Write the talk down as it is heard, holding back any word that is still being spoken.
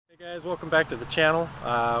Guys, welcome back to the channel.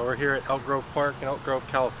 We're here at Elk Grove Park in Elk Grove,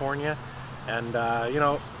 California, and you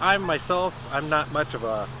know, I'm not much of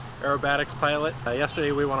a aerobatics pilot.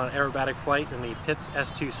 Yesterday we went on an aerobatic flight in the Pitts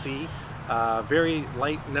S2C. Very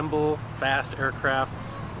light, nimble, fast aircraft.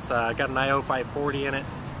 It's got an IO 540 in it.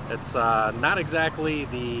 It's not exactly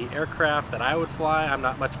the aircraft that I would fly. I'm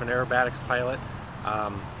not much of an aerobatics pilot.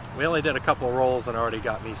 We only did a couple of rolls and already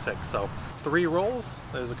got me sick. So 3 rolls,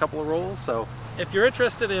 there's a couple of rolls. So if you're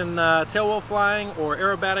interested in tailwheel flying or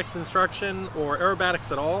aerobatics instruction or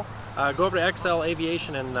aerobatics at all, go over to XL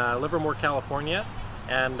Aviation in Livermore, California.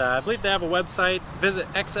 And I believe they have a website. Visit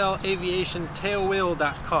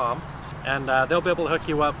xlaviationtailwheel.com and they'll be able to hook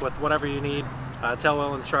you up with whatever you need,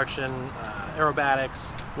 tailwheel instruction,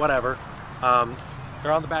 aerobatics, whatever.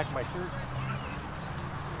 They're on the back of my shirt.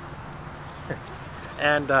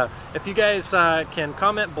 And if you guys can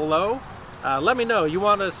comment below, let me know. You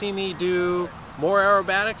want to see me do more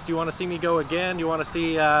aerobatics? Do you want to see me go again? Do you want to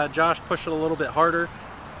see Josh push it a little bit harder?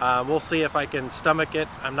 We'll see if I can stomach it.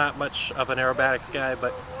 I'm not much of an aerobatics guy,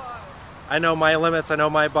 but I know my limits, I know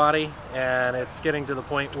my body, and it's getting to the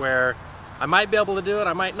point where I might be able to do it,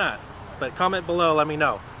 I might not. But comment below, let me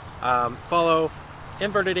know. Follow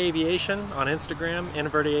Inverted Aviation on Instagram,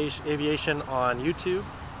 Inverted Aviation on YouTube,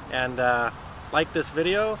 and like this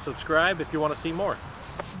video, subscribe if you want to see more.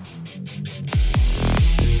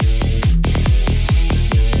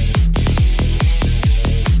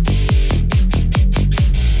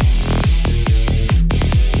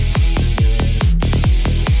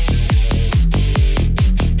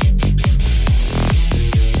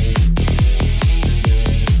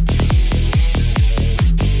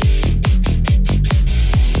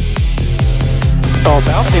 All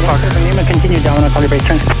about. Continue down on calibrate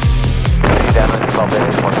turn.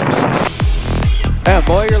 Yeah,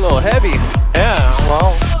 boy, you're a little heavy. Yeah,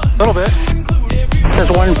 well, a little bit. There's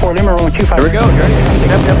 1 4 Lima, runway 25. Here we go, ready?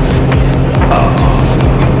 Yep.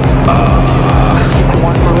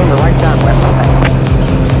 1 4 Lima, right down west.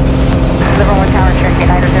 Livermore Tower, Cherokee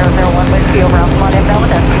Niner 001, whiskey over Altamont inbound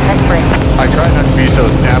with us. Next break. I try not to be so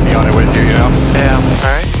snappy on it with you, you know? Yeah,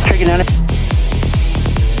 alright. Cherokee Niner.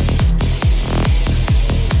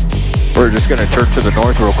 We're just gonna turn to the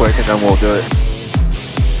north real quick and then we'll do it.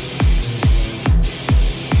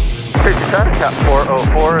 Cat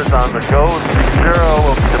 404 is on the go. 0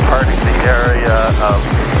 will be departing the area of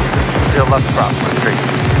the left crosswind street.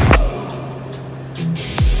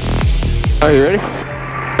 Are you ready?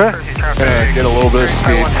 Sure. Gonna get a little bit of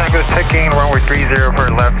speed. Tango ticking, runway 30 for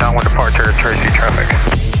left, downwind departure, Tracy traffic.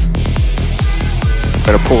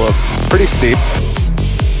 Gonna pull up pretty steep.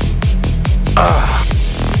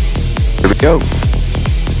 Here we go.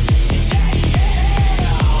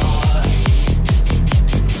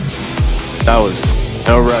 That was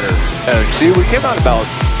no rudder. And see, we came out about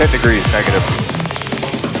 10 degrees negative.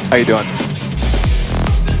 How you doing?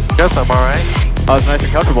 Guess I'm alright. I was nice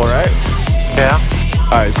and comfortable, right? Yeah.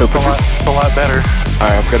 Alright, so It's a lot better.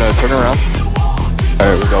 Alright, I'm gonna turn around.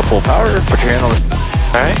 Alright, we go full power. Put your hand on the...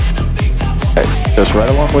 Alright. Okay, just right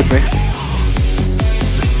along with me.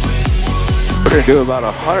 We're gonna do about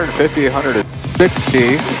 150,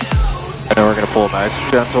 160. And then we're gonna pull nice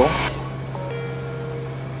and gentle.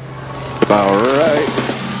 About right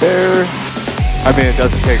there. I mean, it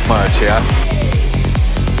doesn't take much, yeah.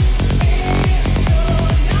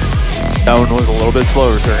 That one was a little bit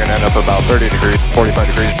slower, so we're gonna end up about 30 degrees, 45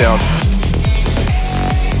 degrees down.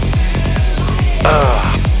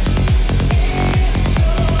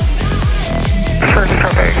 Tracy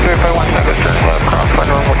traffic, 3517, turn left, crosswind,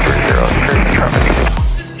 runway 30, Tracy traffic.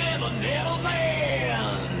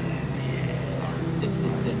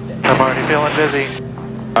 I'm already feeling dizzy.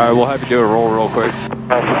 Alright, we'll have you do a roll real quick.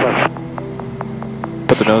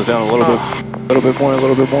 Put the nose down a little bit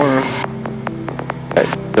more. Okay,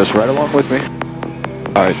 just right along with me.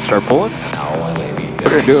 Alright, start pulling. We're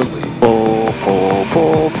gonna do it. Pull.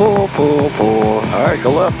 Alright,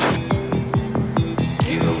 go left.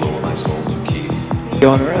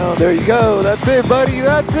 Going around, there you go. That's it, buddy,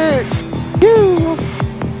 that's it. Woo!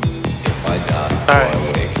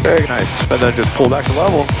 Alright, very nice. And then just pull back to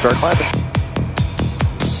level, start climbing.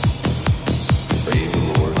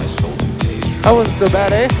 That wasn't so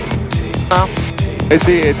bad, eh? No. It's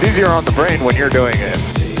easier on the brain when you're doing it.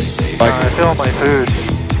 Like, I feel my food.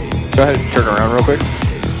 Go ahead and turn around real quick.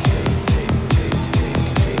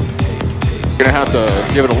 You're gonna have to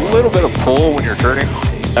give it a little bit of pull when you're turning.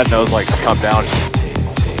 That nose likes to come down.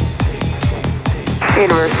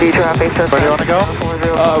 University traffic. Where do you want to go?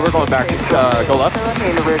 We're going back. Go left.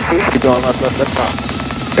 University. Keep going left.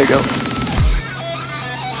 There you go.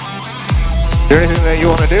 Is there anything that you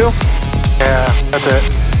want to do? Yeah, that's it.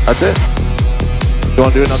 That's it? You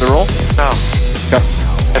want to do another roll? No. Okay.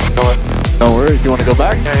 Let's go it. No worries. You want to go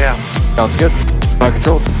back? Yeah. Sounds good. My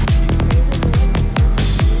controls.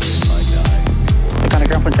 Kind of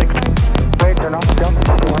ground 16. Wait, turn off the film.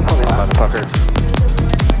 Motherfucker.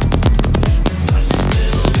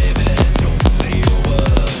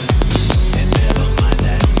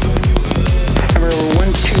 Number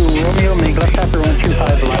 12 Romeo, make left after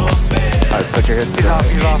 125 left. Alright, put your head He's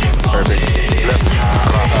off. Perfect. Left,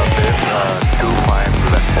 base,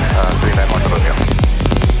 25 left, 391 to Romeo.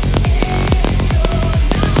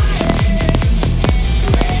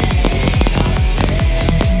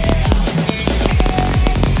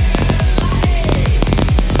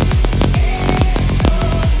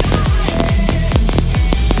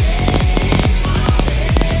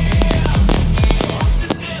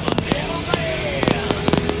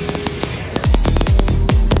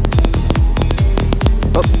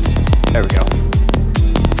 Oh, there we go.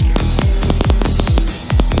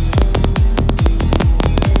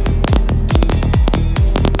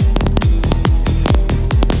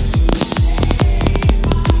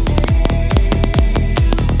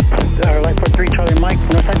 Light 43 Charlie Mike,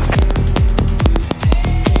 north side.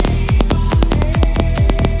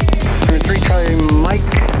 Number 3 Charlie Mike,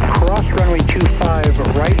 cross runway 25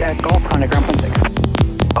 right at Golf, contact ground 16.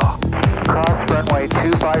 Cross runway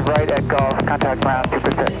 25 right at Golf, contact ground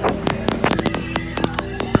 246.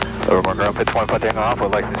 Overmore ground, pitch 1 put off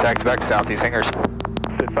with license tax back to southeast hangars.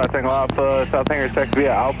 Pit 5 Tango Alpha, South Hangars, text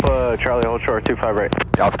via Alpha, Charlie, hold short, 25 right.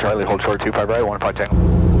 Alpha Charlie, hold short, 25 right, 1 5 tango.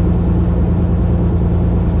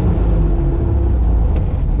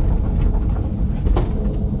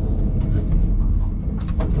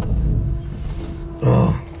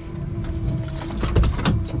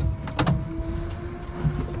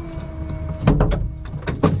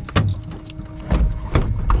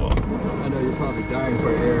 I know you're probably dying for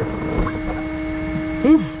air.